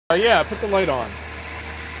Yeah, put the light on.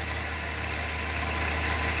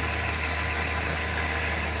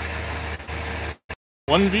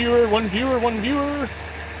 One viewer, one viewer, one viewer.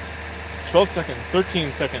 12 seconds,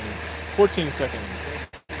 13 seconds, 14 seconds.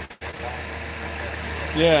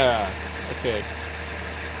 Yeah, okay.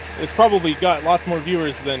 It's probably got lots more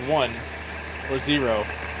viewers than 1 or 0.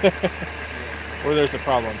 Or there's a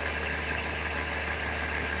problem.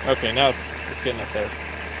 Okay, now it's getting up there.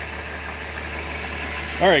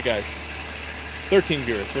 Alright guys, 13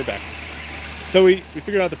 viewers, we're back. So we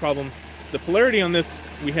figured out the problem. The polarity on this,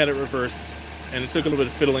 we had it reversed, and it took a little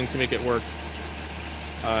bit of fiddling to make it work.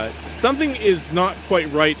 Something is not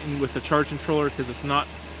quite right with the charge controller because it's not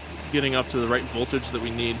getting up to the right voltage that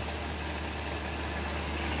we need.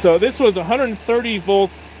 So this was 130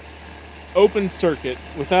 volts open circuit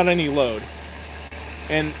without any load.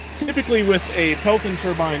 And typically with a Pelton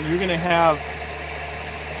turbine, you're going to have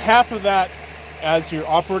half of that as your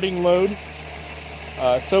operating load.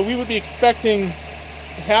 So we would be expecting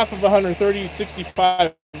half of 130,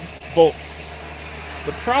 65 volts.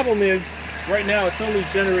 The problem is, right now it's only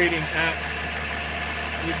generating at,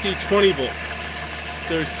 you see, 20 volts.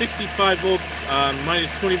 So there's 65 volts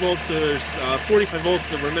minus 20 volts, so there's 45 volts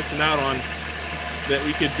that we're missing out on that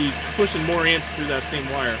we could be pushing more amps through that same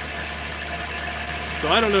wire. So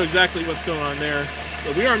I don't know exactly what's going on there,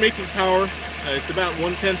 but we are making power. It's about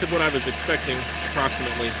 1/10 of what I was expecting,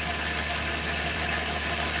 approximately.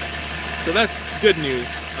 So that's good news.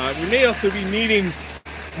 We may also be needing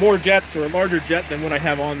more jets, or a larger jet than what I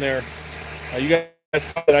have on there. You guys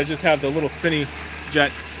saw that I just have the little spinny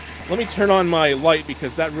jet. Let me turn on my light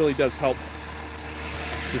because that really does help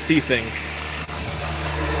to see things.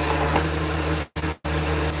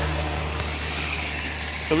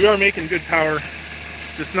 So we are making good power,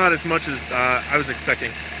 just not as much as I was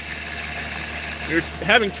expecting. We're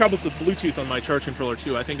having troubles with Bluetooth on my charge controller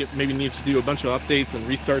too. I think it maybe needs to do a bunch of updates and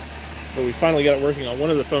restarts, but we finally got it working on one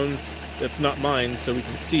of the phones that's not mine, so we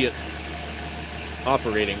can see it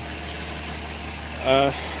operating.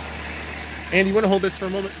 Andy, you want to hold this for a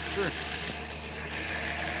moment? Sure.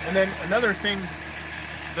 And then another thing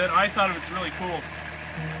that I thought was really cool.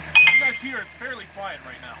 You guys hear it's fairly quiet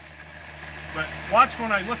right now. But watch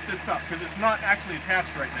when I lift this up, because it's not actually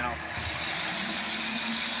attached right now.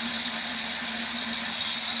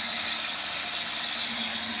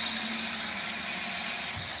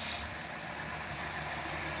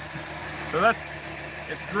 So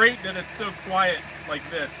it's great that it's so quiet like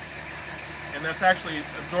this. And that's actually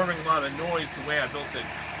absorbing a lot of noise the way I built it.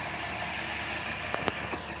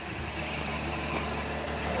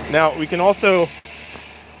 Now we can also,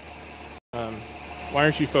 why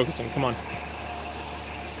aren't you focusing? Come on.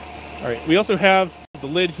 All right, we also have the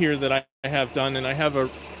lid here that I have done, and I have a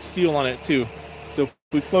seal on it too. So if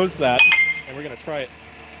we close that, and we're gonna try it,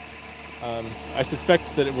 I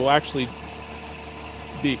suspect that it will actually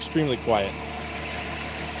be extremely quiet.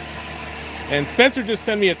 And Spencer just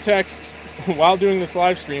sent me a text while doing this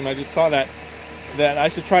live stream. I just saw that I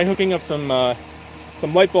should try hooking up some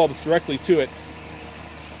light bulbs directly to it.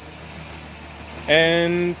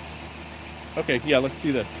 And okay, yeah, let's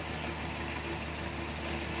do this.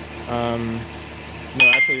 No,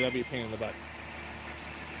 actually, that'd be a pain in the butt.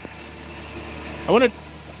 I want to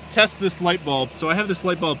test this light bulb. So I have this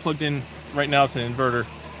light bulb plugged in right now to an inverter.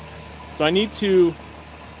 So I need to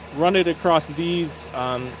run it across these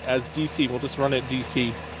as DC. We'll just run it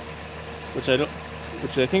DC, which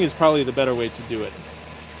I think is probably the better way to do it.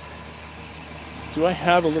 Do I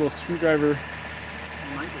have a little screwdriver?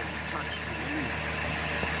 You might be able to touch the end.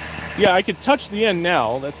 Yeah, I could touch the end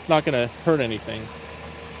now. That's not going to hurt anything.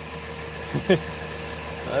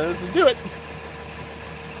 Let's do it.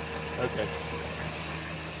 Okay.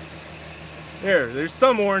 There's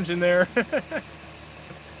some orange in there.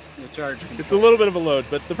 The charge controller. It's a little bit of a load,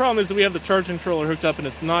 but the problem is that we have the charge controller hooked up and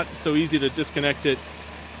it's not so easy to disconnect it.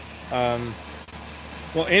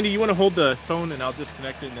 Well, Andy, you want to hold the phone and I'll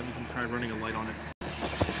disconnect it and then we can try running a light on it.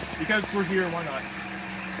 Because we're here, why not?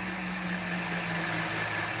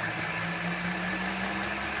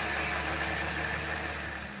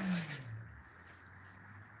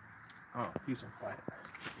 Oh, peace and quiet.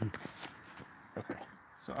 Okay,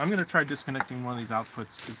 so I'm going to try disconnecting one of these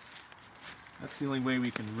outputs because that's the only way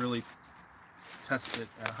we can really test it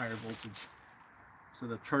at a higher voltage. So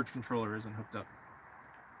the charge controller isn't hooked up.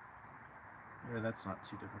 Yeah, that's not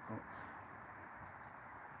too difficult.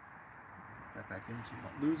 Put that back in so we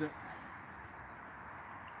don't lose it.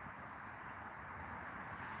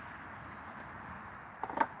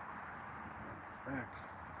 Back.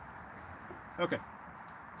 Okay,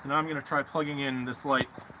 so now I'm going to try plugging in this light.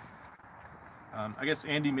 I guess,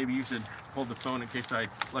 Andy, maybe you should hold the phone in case I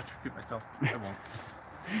electrocute myself. I won't.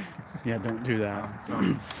 Yeah, don't do that. So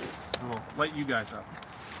I will light you guys up.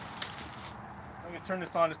 So I'm going to turn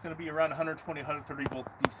this on. It's going to be around 120, 130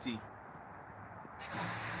 volts DC.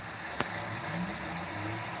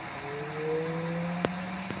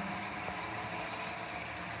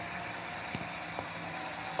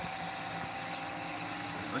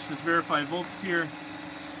 Let's just verify volts here.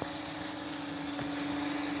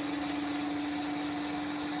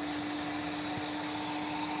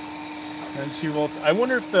 And 2 volts. I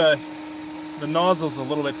wonder if the nozzle's a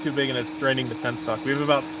little bit too big and it's draining the penstock. We have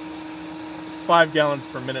about 5 gallons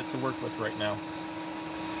per minute to work with right now.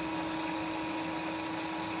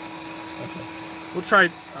 Okay. We'll try,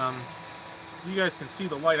 you guys can see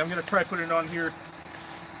the light. I'm going to try putting it on here.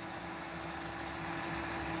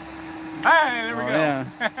 Hi, there we go. Yeah.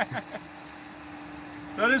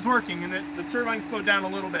 So it is working, and the turbine slowed down a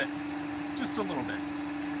little bit. Just a little bit.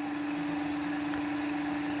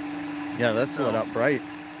 Yeah, that's lit up bright.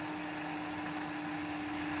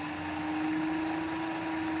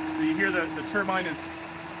 So you hear the turbine is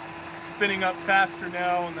spinning up faster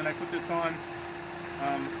now, and then I put this on.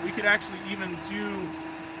 We could actually even do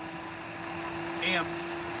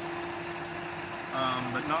amps,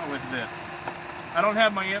 but not with this. I don't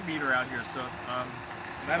have my amp meter out here, so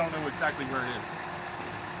and I don't know exactly where it is.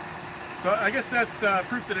 So I guess that's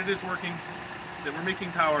proof that it is working, that we're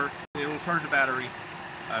making power. It will charge the battery,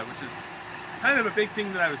 which is kind of a big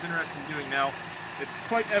thing that I was interested in doing now. It's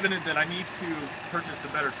quite evident that I need to purchase a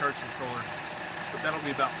better charge controller, but that'll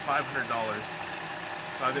be about $500.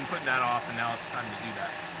 So I've been putting that off, and now it's time to do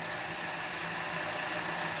that.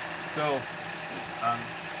 So,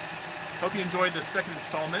 hope you enjoyed the second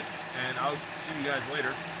installment, and I'll see you guys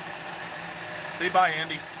later. Say bye,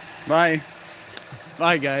 Andy. Bye.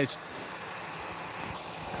 Bye, guys.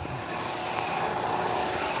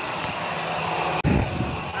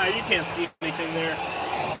 You can't see anything there.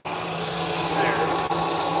 There.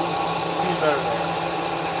 See better there.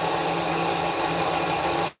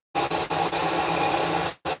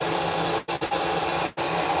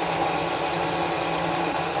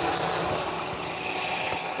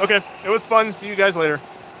 Okay, it was fun. See you guys later.